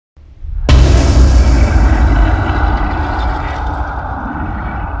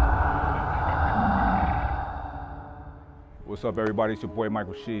What's up, everybody? It's your boy,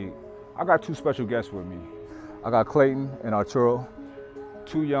 Rashid. I got two special guests with me. I got Clayton and Arturo,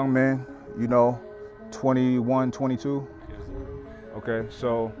 two young men, you know, 21, 22. Yes, sir. Okay,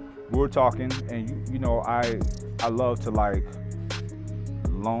 so we were talking, and you know, I love to like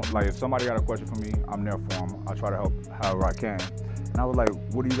if somebody got a question for me, I'm there for them. I try to help however I can. And I was like,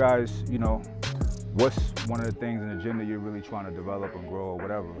 what do you guys, you know, what's one of the things in the gym that you're really trying to develop and grow or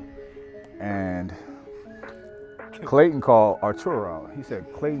whatever? And Clayton called Arturo out. He said,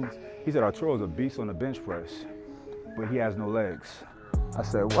 Arturo's a beast on the bench press, but he has no legs. I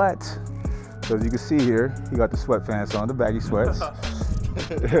said, what? So as you can see here, he got the sweatpants on, the baggy sweats.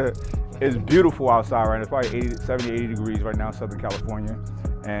 It's beautiful outside right now. It's probably 70, 80 degrees right now in Southern California.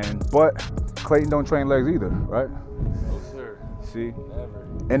 But Clayton don't train legs either, right? No, sir. See?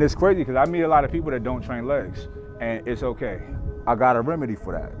 Never. And it's crazy because I meet a lot of people that don't train legs, and it's okay. I got a remedy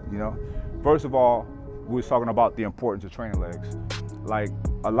for that, you know? First of all, we was talking about the importance of training legs. Like,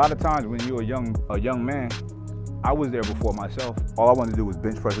 a lot of times when you're a young man, I was there before myself. All I wanted to do was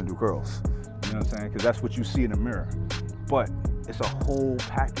bench press and do curls. You know what I'm saying? Because that's what you see in the mirror. But it's a whole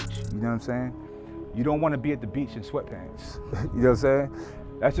package, you know what I'm saying? You don't want to be at the beach in sweatpants. You know what I'm saying?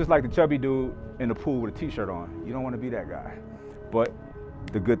 That's just like the chubby dude in the pool with a t-shirt on. You don't want to be that guy. But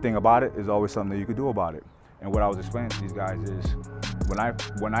the good thing about it is always something that you could do about it. And what I was explaining to these guys is,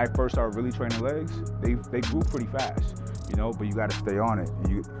 when I first started really training legs, they grew pretty fast, you know, but you got to stay on it.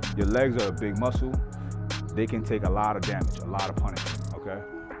 Your legs are a big muscle. They can take a lot of damage, a lot of punishment, okay?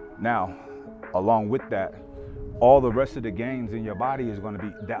 Now, along with that, all the rest of the gains in your body is going to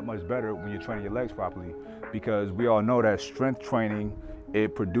be that much better when you're training your legs properly, because we all know that strength training,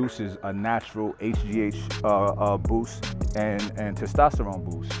 it produces a natural HGH boost and testosterone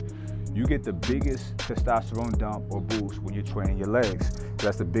boost. You get the biggest testosterone dump or boost when you're training your legs.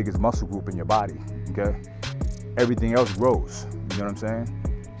 That's the biggest muscle group in your body, okay? Everything else grows, you know what I'm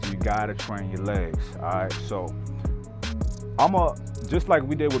saying? So you gotta train your legs, all right? So just like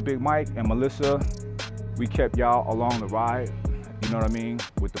we did with Big Mike and Melissa, we kept y'all along the ride, you know what I mean,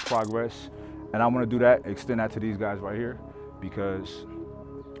 with the progress. And I wanna do that, extend that to these guys right here, because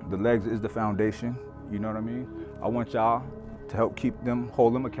the legs is the foundation, you know what I mean? I want y'all to help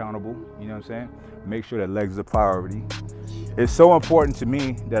hold them accountable, you know what I'm saying? Make sure that legs is a priority. It's so important to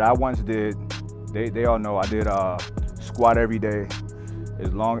me that I once did, they all know I did squat every day,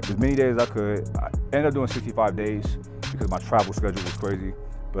 as many days as I could. I ended up doing 65 days because my travel schedule was crazy,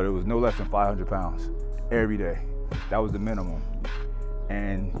 but it was no less than 500 pounds every day. That was the minimum.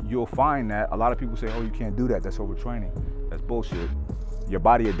 And you'll find that a lot of people say, oh, you can't do that, that's overtraining. That's bullshit. Your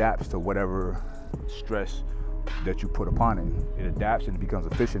body adapts to whatever stress that you put upon it. It adapts and it becomes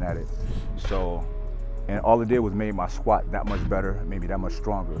efficient at it. So, and all it did was made my squat that much better, maybe that much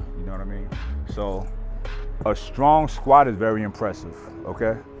stronger, you know what I mean? So, a strong squat is very impressive,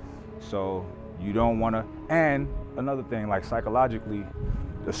 okay? So, you don't wanna, and another thing, like psychologically,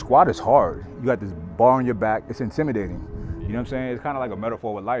 the squat is hard. You got this bar on your back, it's intimidating. You know what I'm saying? It's kind of like a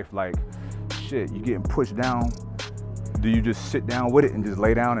metaphor with life, like, shit, you getting pushed down. Do you just sit down with it and just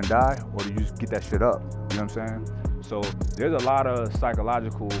lay down and die? Or do you just get that shit up? You know what I'm saying? So there's a lot of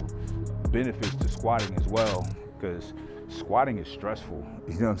psychological benefits to squatting as well, because squatting is stressful,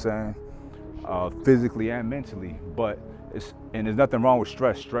 you know what I'm saying? Physically and mentally, and there's nothing wrong with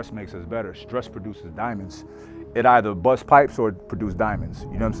stress. Stress makes us better. Stress produces diamonds. It either busts pipes or it produces diamonds,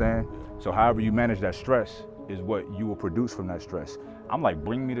 you know what I'm saying? So however you manage that stress is what you will produce from that stress. I'm like,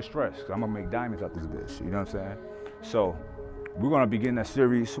 bring me the stress, because I'm gonna make diamonds out this bitch, you know what I'm saying? So we're gonna begin that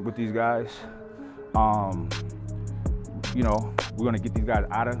series with these guys. You know, we're gonna get these guys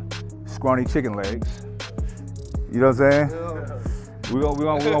out of scrawny chicken legs. You know what I'm saying? Yeah. We're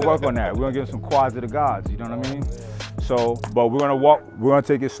gonna work on that. We're gonna give them some quads of the gods, you know what I mean? So, but we're gonna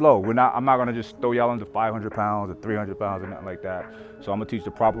take it slow. I'm not gonna just throw y'all into 500 pounds or 300 pounds or nothing like that. So I'm gonna teach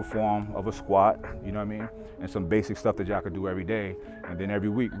the proper form of a squat, you know what I mean? And some basic stuff that y'all could do every day. And then every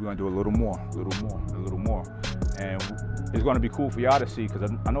week, we're gonna do a little more, a little more, a little more. And it's gonna be cool for y'all to see,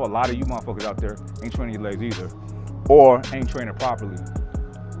 because I know a lot of you motherfuckers out there ain't training your legs either, or ain't training properly.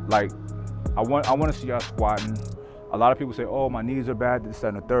 Like, I want to see y'all squatting. A lot of people say, oh, my knees are bad, this,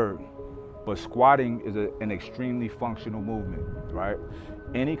 that, and the third. But squatting is an extremely functional movement, right?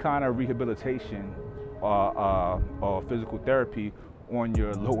 Any kind of rehabilitation or physical therapy on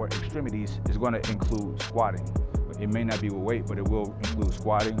your lower extremities is gonna include squatting. It may not be with weight, but it will include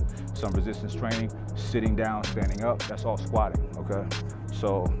squatting, some resistance training, sitting down, standing up, that's all squatting, okay?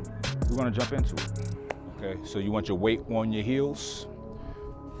 So we're gonna jump into it, okay? So you want your weight on your heels,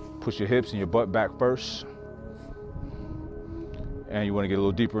 push your hips and your butt back first, and you wanna get a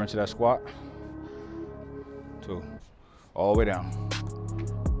little deeper into that squat. 2, All the way down.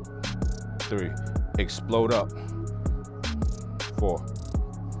 3. Explode up. 4.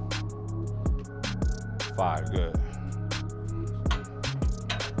 5. Good.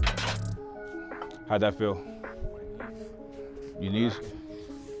 How'd that feel? Your knees?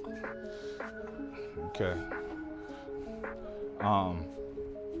 Okay. I'm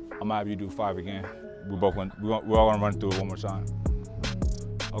gonna have you do 5 again. We're all gonna run through it one more time.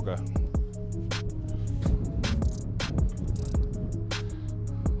 Okay.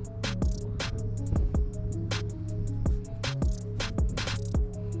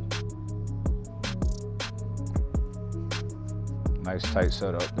 Nice tight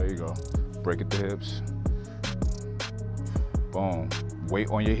setup, there you go. Break at the hips. Boom. Weight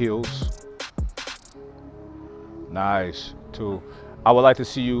on your heels. Nice. 2. I would like to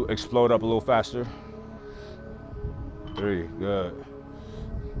see you explode up a little faster. 3, good.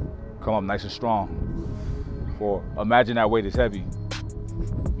 Come up nice and strong. 4, imagine that weight is heavy.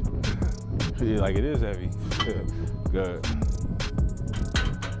 Like it is heavy. Good.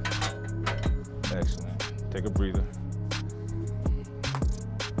 Excellent. Take a breather.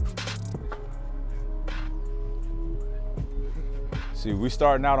 See, we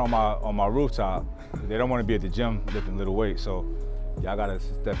starting out on my rooftop. They don't want to be at the gym lifting little weights, so y'all gotta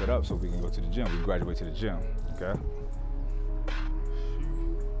step it up so we can go to the gym. We graduate to the gym, okay?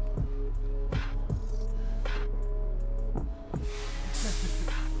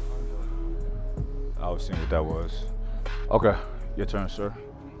 I was seeing what that was. Okay, your turn, sir.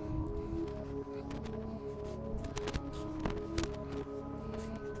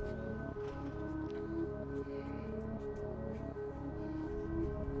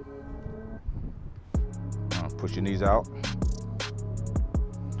 Push your knees out.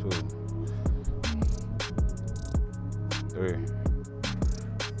 2, 3.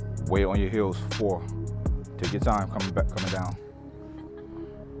 Weight on your heels. 4. Take your time coming down.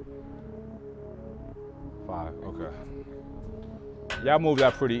 5. Okay. Y'all move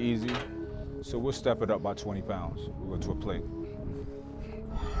that pretty easy. So we'll step it up by 20 pounds. We'll go to a plate.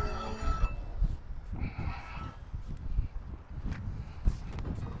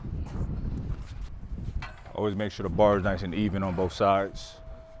 Always make sure the bar is nice and even on both sides,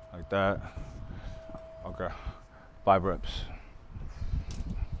 like that. Okay, 5 reps.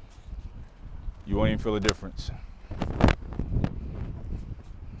 You won't even feel the difference.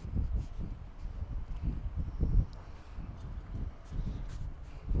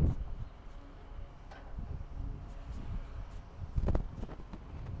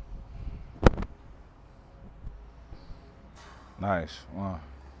 Nice. 1.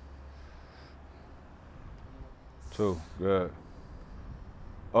 2, good.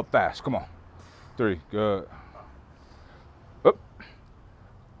 Up fast, come on. 3, good. Up.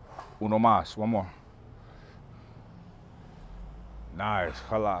 Uno más, 1 more. Nice,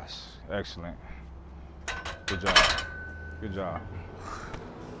 halas, excellent. Good job, good job.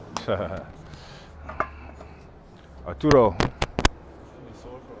 Arturo.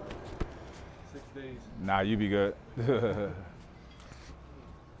 Sore for like 6 days. Nah, you be good.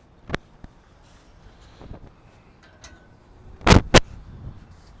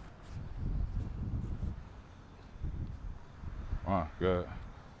 Good.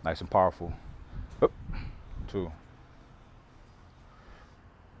 Nice and powerful. Up. 2,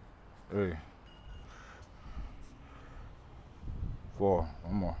 3, 4.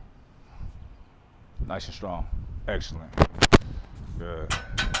 1 more. Nice and strong. Excellent. Good.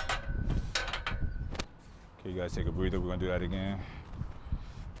 Okay, you guys take a breather. We're gonna do that again.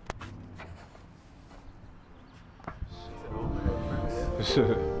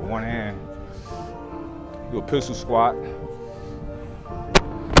 One hand. Do a pistol squat.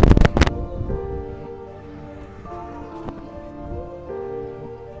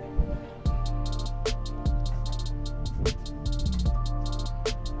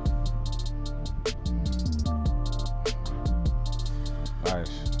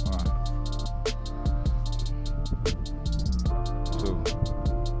 Nice. 1, 2,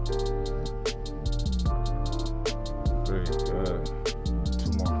 3. Good.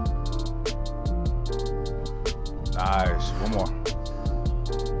 2 more. Nice. 1 more.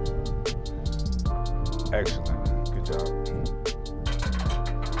 Excellent. Good job.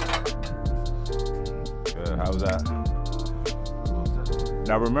 Good. How was that?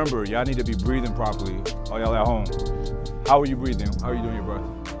 Now remember, y'all need to be breathing properly. All y'all at home. How are you breathing? How are you doing your breath?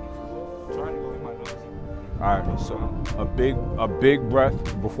 Trying to go in my nose. All right, so a big breath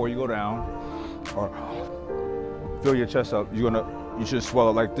before you go down, or fill your chest up. You should swell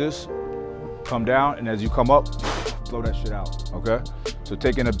it like this, come down, and as you come up, blow that shit out, okay? So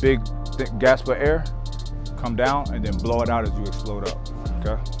taking a big thick gasp of air, come down and then blow it out as you explode up,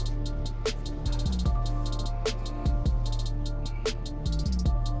 okay?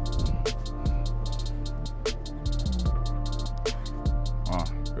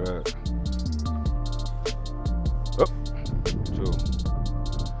 Good. Up. 2,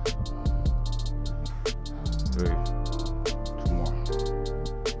 3, 2 more.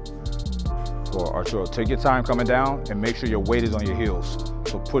 4. Arturo, take your time coming down and make sure your weight is on your heels.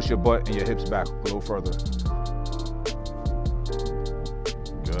 So push your butt and your hips back a little further.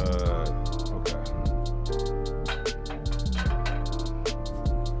 Good. Okay.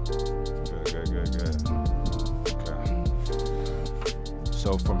 Good. Okay.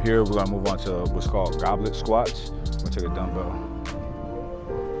 So from here, we're gonna move on to what's called goblet squats. We'll take a dumbbell.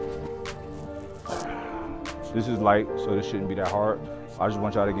 This is light, so this shouldn't be that hard. I just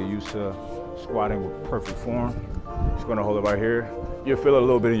want y'all to get used to squatting with perfect form. Just gonna hold it right here. You'll feel it a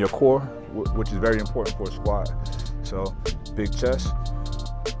little bit in your core, which is very important for a squat. So, big chest,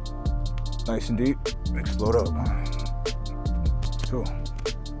 nice and deep, explode up. 2,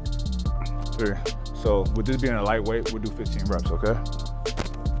 3. So with this being a lightweight, we'll do 15 reps, okay?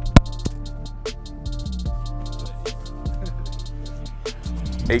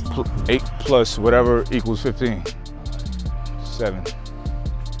 Eight plus whatever equals 15. 7.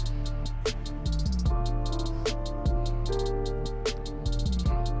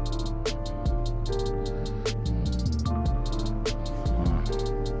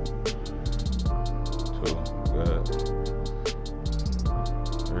 2, good.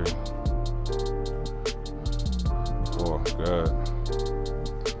 3, 4, good.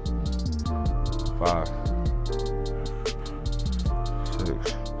 5,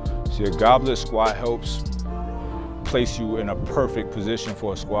 6. See, a goblet squat helps place you in a perfect position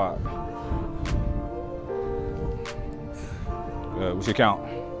for a squat. Good. What's your count?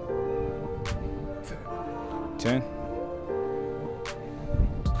 10.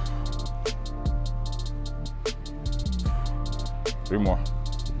 3 more.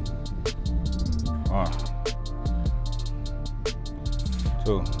 1,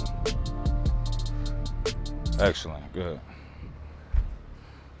 2. Excellent. Good.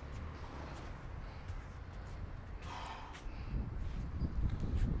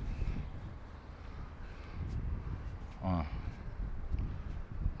 1,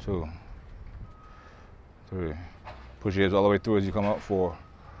 2, 3. Push your hips all the way through as you come up. 4.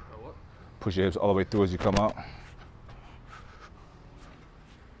 Push your hips all the way through as you come up.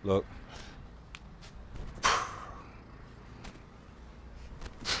 Look.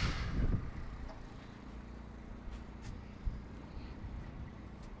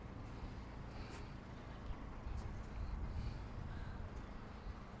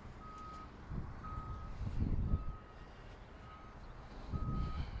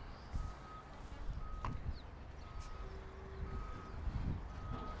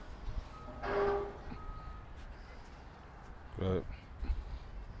 Good.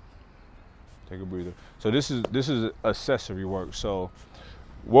 Take a breather. So this is accessory work. So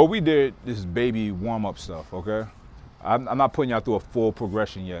what we did, this is baby warm-up stuff, okay? I'm not putting y'all through a full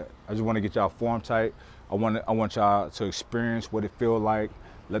progression yet. I just want to get y'all form tight. I want y'all to experience what it feels like.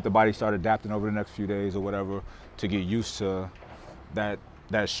 Let the body start adapting over the next few days or whatever to get used to that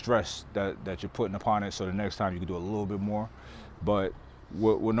stress that you're putting upon it. So the next time you can do a little bit more. But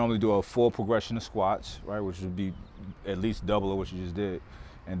we'll normally do a full progression of squats, right? Which would be at least double of what you just did.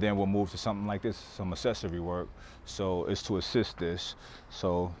 And then we'll move to something like this, some accessory work. So it's to assist this.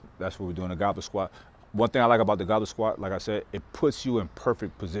 So that's what we're doing, a goblet squat. One thing I like about the goblet squat, like I said, it puts you in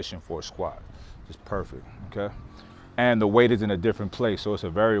perfect position for a squat. Just perfect, okay? And the weight is in a different place, so it's a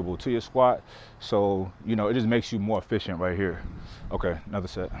variable to your squat. So, you know, it just makes you more efficient right here. Okay, another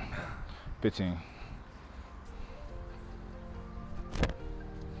set, 15.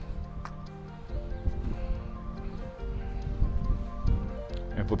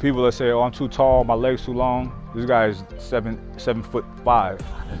 And for people that say, oh, I'm too tall, my legs too long, this guy is 7'5".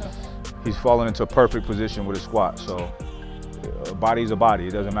 He's falling into a perfect position with a squat. So a body's a body,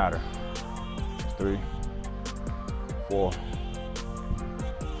 it doesn't matter. 3, 4,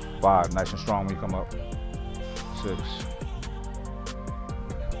 5, nice and strong when you come up. 6,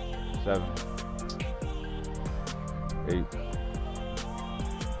 7, 8,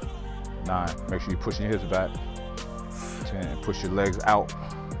 9. Make sure you're pushing your hips back. 10, push your legs out,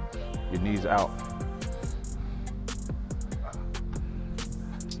 your knees out.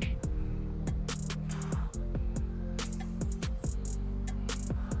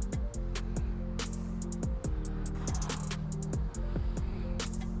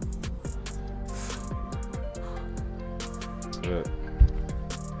 Good.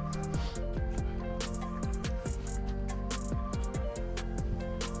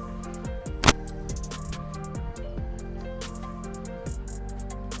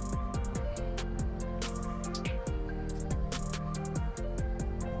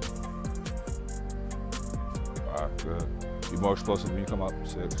 Good. Be more explosive when you come up.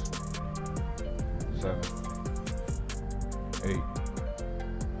 6, 7, 8,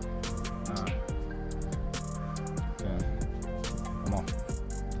 9, 10. Come on.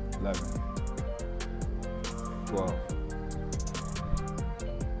 11, 12.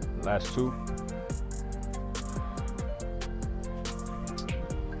 Last 2.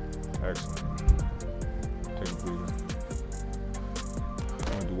 Excellent. Take a breather. I'm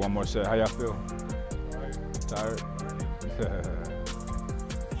gonna do one more set. How y'all feel? Tired?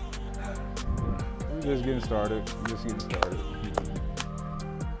 We're just getting started.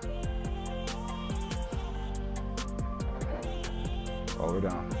 All the way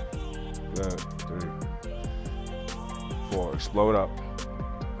down. Good. 3, 4. Explode up.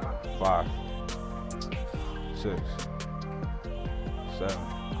 5, 6, 7.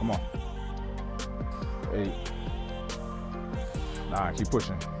 Come on. 8, 9. Keep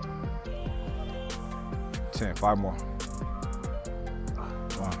pushing. 10. 5 more.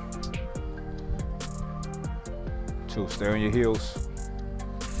 1, 2. Stay on your heels.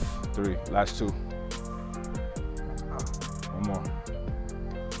 3. Last 2. 1 more.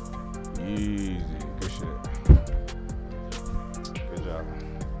 Easy. Good shit. Good job.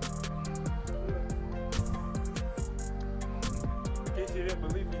 In case you didn't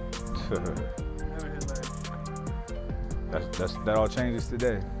believe me. Never hit like. That all changes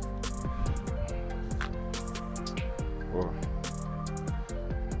today. 4,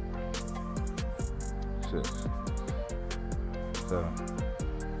 6, 7.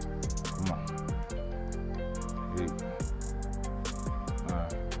 Come on. 8, 9,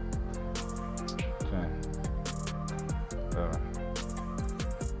 10, 11,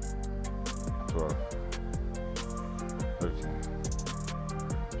 12, 13,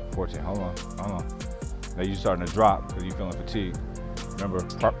 14. Hold on. Now you're starting to drop because you're feeling fatigued. Remember,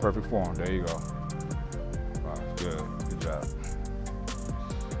 perfect form. There you go. Wow, good job.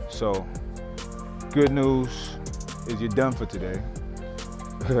 So, good news is you're done for today.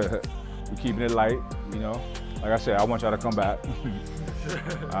 We're keeping it light, you know. Like I said, I want y'all to come back.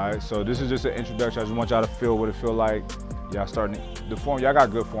 All right, so this is just an introduction. I just want y'all to feel what it feel like. Y'all starting the form. Y'all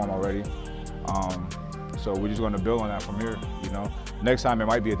got good form already. So we're just going to build on that from here, you know. Next time it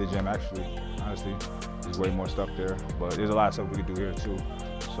might be at the gym, actually, honestly. There's way more stuff there, but there's a lot of stuff we can do here too.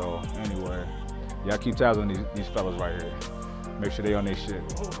 So anyway, y'all keep tabs on these fellas right here. Make sure they on their shit.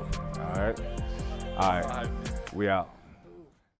 All right. We out.